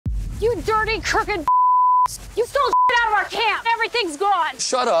You dirty, crooked You stole out of our camp. Everything's gone.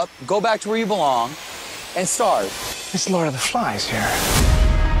 Shut up, go back to where you belong, and starve. It's Lord of the Flies here.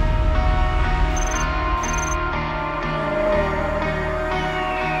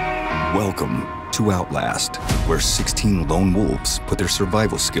 Welcome to Outlast, where 16 lone wolves put their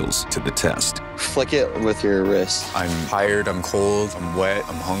survival skills to the test. Flick it with your wrist. I'm tired, I'm cold, I'm wet,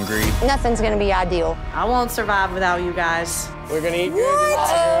 I'm hungry. Nothing's gonna be ideal. I won't survive without you guys. We're gonna eat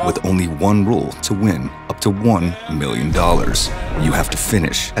good. With only one rule to win up to $1 million. You have to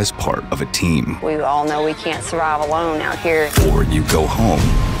finish as part of a team. We all know we can't survive alone out here. Or you go home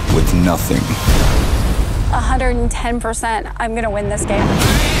with nothing. 110%, I'm gonna win this game.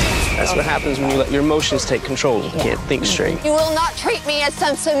 That's what happens when you let your emotions take control. You can't think straight. You will not treat me as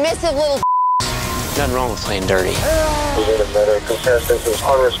some submissive little Nothing wrong with playing dirty. Contestants is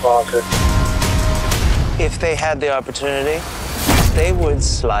unresponsive. If they had the opportunity, they would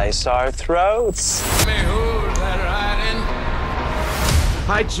slice our throats.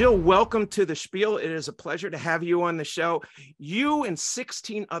 Hi, Jill. Welcome to the Spiel. It is a pleasure to have you on the show. You and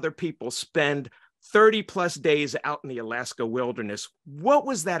 16 other people spend 30 plus days out in the Alaska wilderness. What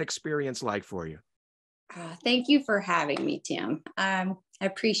was that experience like for you? Thank you for having me, Tim. I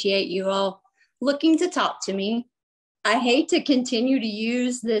appreciate you all looking to talk to me. I hate to continue to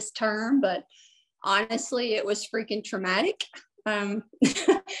use this term, but honestly, it was freaking traumatic.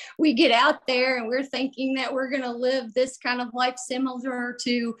 We get out there and we're thinking that we're going to live this kind of life similar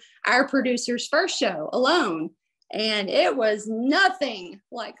to our producer's first show, Alone. And it was nothing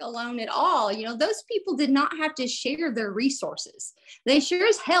like Alone at all. You know, those people did not have to share their resources. They sure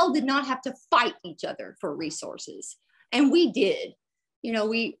as hell did not have to fight each other for resources. And we did. You know,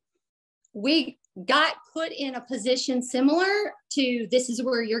 we got put in a position similar to this is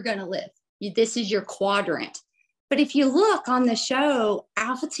where you're going to live. This is your quadrant. But if you look on the show,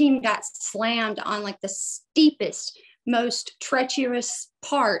 Alpha Team got slammed on like the steepest, most treacherous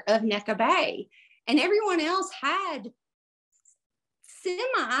part of Neca Bay. And everyone else had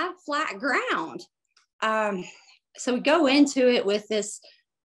semi-flat ground. So we go into it with this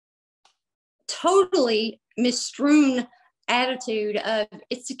totally misstrewn attitude of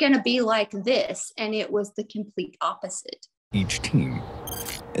it's going to be like this. And it was the complete opposite. Each team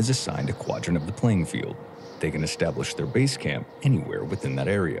is assigned a quadrant of the playing field. They can establish their base camp anywhere within that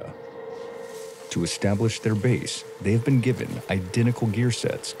area. To establish their base, they have been given identical gear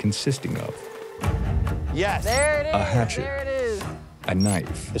sets consisting of Yes. There it is. a hatchet, There it is. a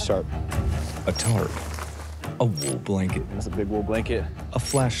knife, It's sharp. a tarp, a wool blanket, That's a big wool blanket. a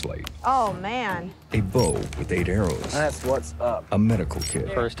flashlight, Oh man. a bow with 8 arrows, That's what's up. a medical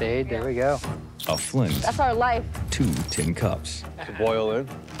kit, First aid, there we go. a flint, That's our life. 2 tin cups, To boil in.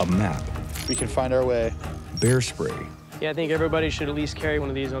 a map, We can find our way. bear spray, Yeah, I think everybody should at least carry one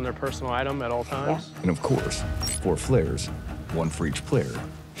of these on their personal item at all times. and of course, 4 flares, 1 for each player,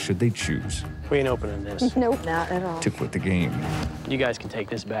 should they choose We ain't opening this. Nope, not at all. to quit the game. You guys can take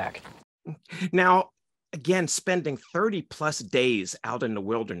this back. Now, again, spending 30 plus days out in the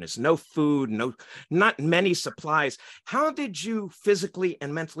wilderness, no food, not many supplies. How did you physically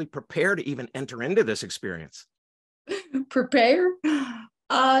and mentally prepare to even enter into this experience? Prepare.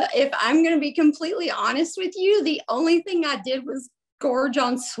 If I'm going to be completely honest with you, the only thing I did was gorge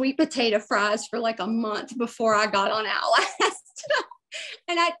on sweet potato fries for like a month before I got on Outlast.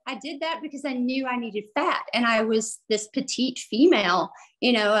 And I did that because I knew I needed fat. And I was this petite female,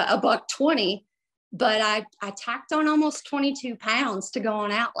 you know, $120. But I tacked on almost 22 pounds to go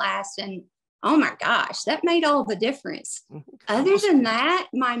on Outlast. And oh my gosh, that made all the difference. Other than that,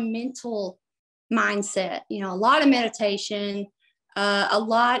 my mental mindset, you know, a lot of meditation, a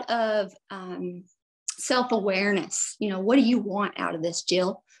lot of self-awareness. You know, what do you want out of this,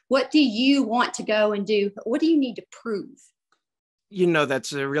 Jill? What do you want to go and do? What do you need to prove? You know,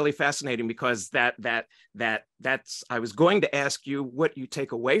 that's really fascinating because that's, I was going to ask you what you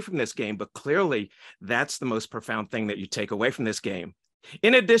take away from this game, but clearly that's the most profound thing that you take away from this game,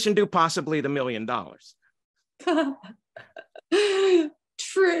 in addition to possibly the $1 million.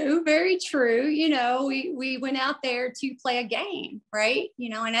 True, very true. You know, we went out there to play a game, right?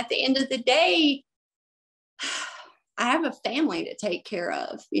 You know, and at the end of the day, I have a family to take care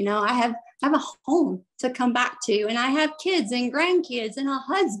of. You know, I have a home to come back to, and I have kids and grandkids and a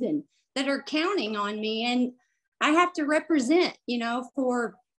husband that are counting on me. And I have to represent, you know,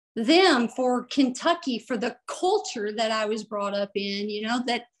 for them, for Kentucky, for the culture that I was brought up in, you know,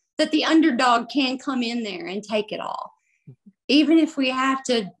 that the underdog can come in there and take it all. Even if we have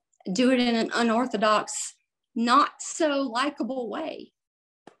to do it in an unorthodox, not so likable way.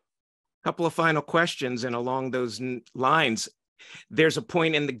 Couple of final questions, and along those lines, there's a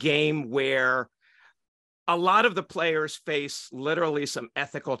point in the game where a lot of the players face literally some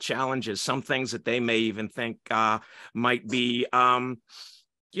ethical challenges, some things that they may even think might be,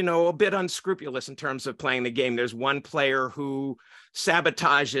 you know, a bit unscrupulous in terms of playing the game. There's one player who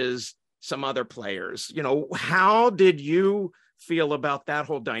sabotages some other players. You know, how did you feel about that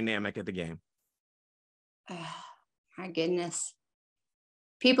whole dynamic of the game? Oh, my goodness.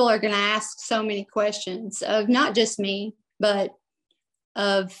 People are going to ask so many questions of not just me, but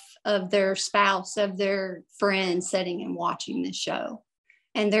of their spouse, of their friends sitting and watching the show.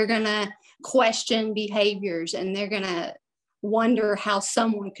 And they're going to question behaviors, and they're going to wonder how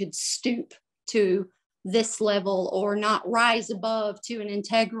someone could stoop to this level or not rise above to an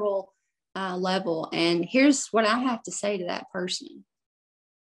integral level. And here's what I have to say to that person.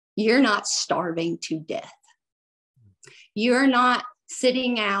 You're not starving to death. You're not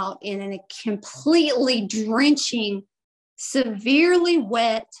sitting out in a completely drenching, severely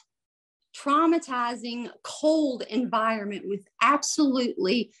wet, traumatizing, cold environment with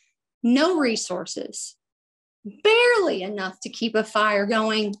absolutely no resources, barely enough to keep a fire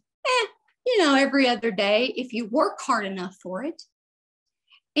going, you know, every other day if you work hard enough for it.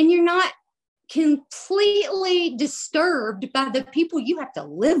 And you're not completely disturbed by the people you have to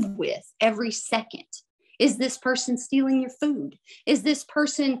live with every second. Is this person stealing your food? Is this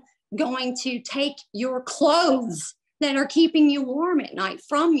person going to take your clothes that are keeping you warm at night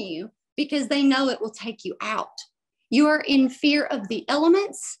from you because they know it will take you out? You are in fear of the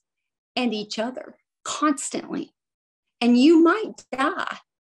elements and each other constantly, and you might die.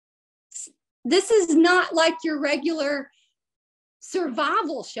 This is not like your regular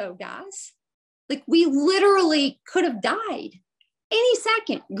survival show, guys. Like, we literally could have died any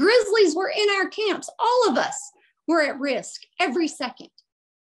second. Grizzlies were in our camps. All of us were at risk every second.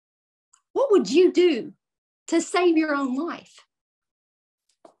 What would you do to save your own life?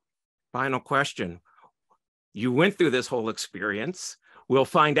 Final question. You went through this whole experience. We'll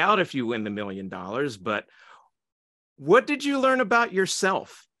find out if you win the $1 million, but what did you learn about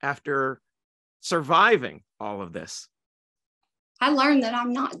yourself after surviving all of this? I learned that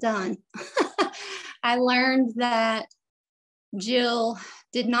I'm not done. I learned that Jill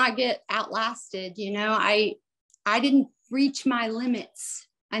did not get outlasted. You know, I didn't reach my limits.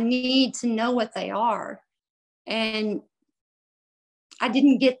 I need to know what they are. And I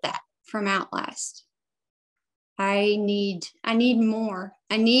didn't get that from Outlast. I need more.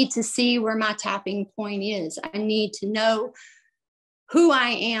 I need to see where my tapping point is. I need to know who I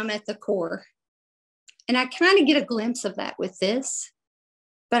am at the core. And I kind of get a glimpse of that with this,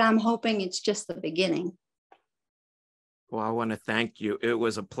 but I'm hoping it's just the beginning. Well, I want to thank you. It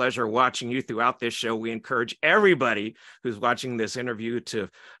was a pleasure watching you throughout this show. We encourage everybody who's watching this interview to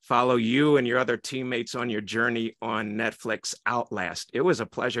follow you and your other teammates on your journey on Netflix Outlast. It was a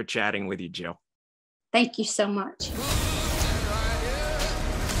pleasure chatting with you, Jill. Thank you so much.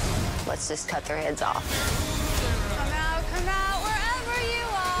 Let's just cut their heads off. Come out, wherever you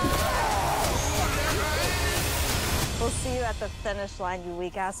are. We'll see you at the finish line, you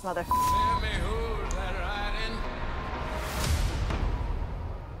weak-ass mother.